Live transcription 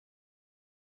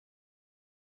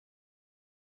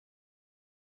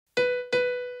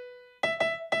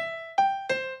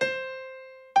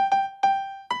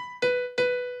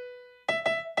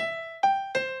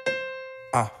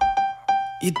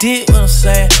You did what I'm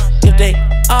saying. If they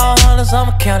all hunters,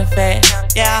 I'ma count it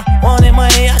fast. Yeah, I wanted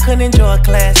money, I couldn't enjoy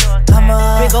class. I'm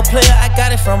a big ol' player, I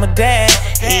got it from a dad.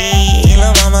 Hey,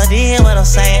 lil' mama did what I'm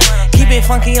saying. Keep it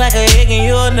funky like a egg and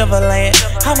you'll never land.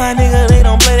 How my niggas, they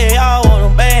don't play, they all want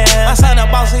them band. I signed a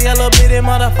bossy, a little bitty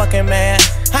motherfucking man.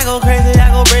 I go crazy,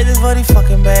 I go crazy for these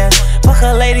fucking bands. Fuck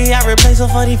a lady, I replace her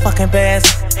for these fucking bands.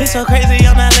 It's so crazy,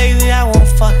 I'm not lazy, I want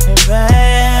fucking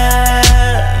band.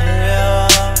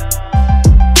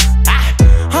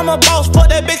 I'm a boss, put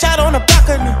that bitch out on the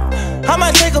balcony. I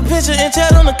might take a picture and tell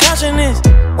them to caution this.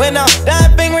 When I'm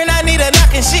done fingering, I need a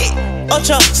knocking shit.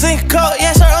 Ocho, Cinco,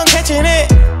 yes sir, I'm catching it.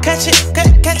 Catch it,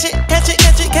 catch it, catch it, catch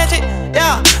it, catch it.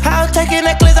 Yeah, I'll take your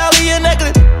necklace, I'll leave your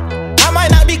necklace. I might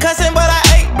not be cussing, but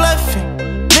I ain't bluffing.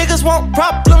 Niggas want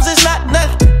problems, it's not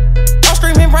nothing. I'm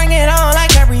screaming, bring it on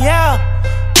like Gabrielle.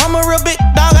 I'm a real big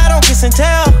dog, I don't kiss and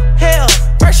tell. Hell,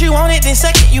 first you want it, then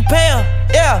second you pale.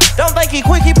 Yeah, don't think he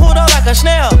quick, he pulled up like a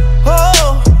snail.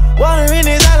 Oh, water in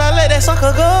his eyes, I let that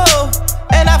sucker go.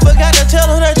 And I forgot to tell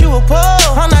her that you a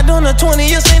pole. I'm not doing a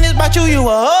 20-year sentence, but you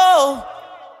a hoe.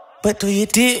 But do you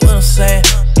did what I'm saying?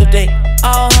 If they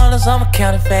all hunters, I'ma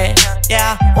count it fast.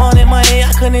 Yeah, I wanted money,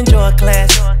 I couldn't enjoy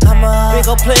class. I'm a big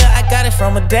ol' player, I got it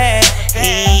from a dad.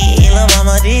 Hey, lil'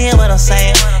 mama did what I'm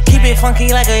saying. Keep it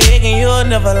funky like a egg and you'll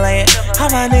never land. How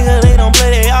my niggas, they don't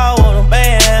play, they all want them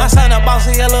band. I signed a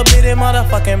bossy, a little bitty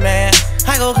motherfucking man.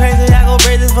 I go crazy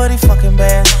for these fucking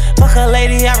bands. Fuck a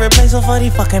lady, I replace her for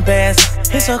these fucking bands.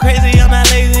 It's so crazy, I'm not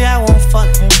lazy, I want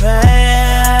fucking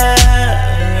band.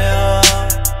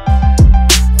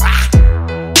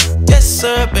 Yes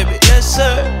sir, baby, yes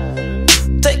sir.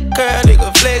 Take her,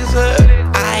 nigga, flex her.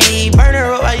 I burn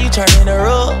her up while you turning her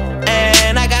up.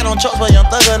 And I got on chops but young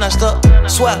thugger not stuck.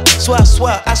 Swear, swear,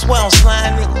 swear, I swear on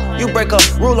slime, nigga. You break a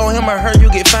rule on him or her, you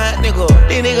get fined, nigga.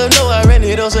 These niggas know I ran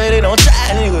it, don't say they don't try,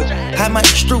 nigga. I might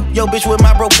stroop your bitch with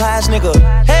my bro pies, nigga.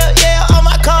 Hell yeah, on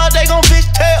my car, they gon'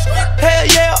 bitch tail. Hell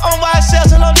yeah, on my cell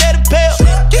till I'm dead to pale.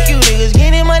 Get you niggas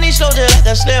getting money slow just like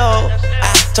a snail.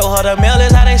 I told her the mail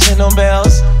is how they send them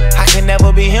bells. I can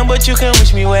never be him, but you can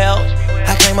wish me well.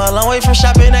 I came a long way from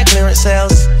shopping at clearance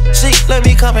sales. See, let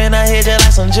me come in, I hit just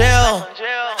like some gel.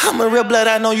 I'm a real blood,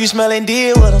 I know you smelling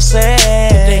deal what I'm saying.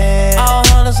 They all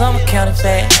hunters, I'ma count it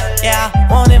fast. Yeah, I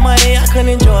wanted money, I couldn't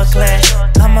enjoy class.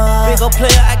 I'm a big ol'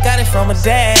 player, I got it from a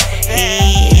dad.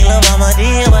 Hey, lil' mama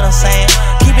did what I'm saying.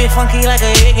 Keep it funky like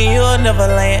a egg and you'll never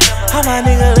land. How my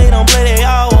niggas, they don't play, they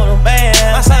all want them band.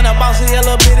 I signed a bossy, a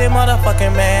little bitty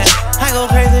motherfucking man. I go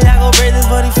crazy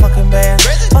for these fucking bands.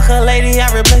 Fuck a lady, I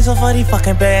replace her for these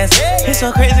fucking bands. It's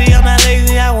so crazy, I'm not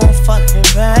lazy, I want fucking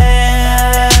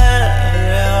band.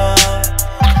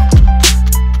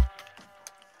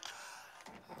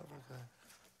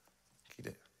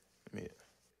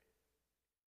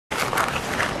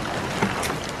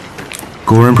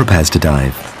 Goran prepares to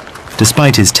dive.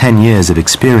 Despite his 10 years of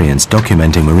experience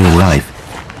documenting marine life,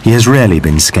 he has rarely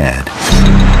been scared.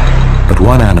 But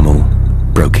one animal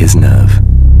broke his nerve.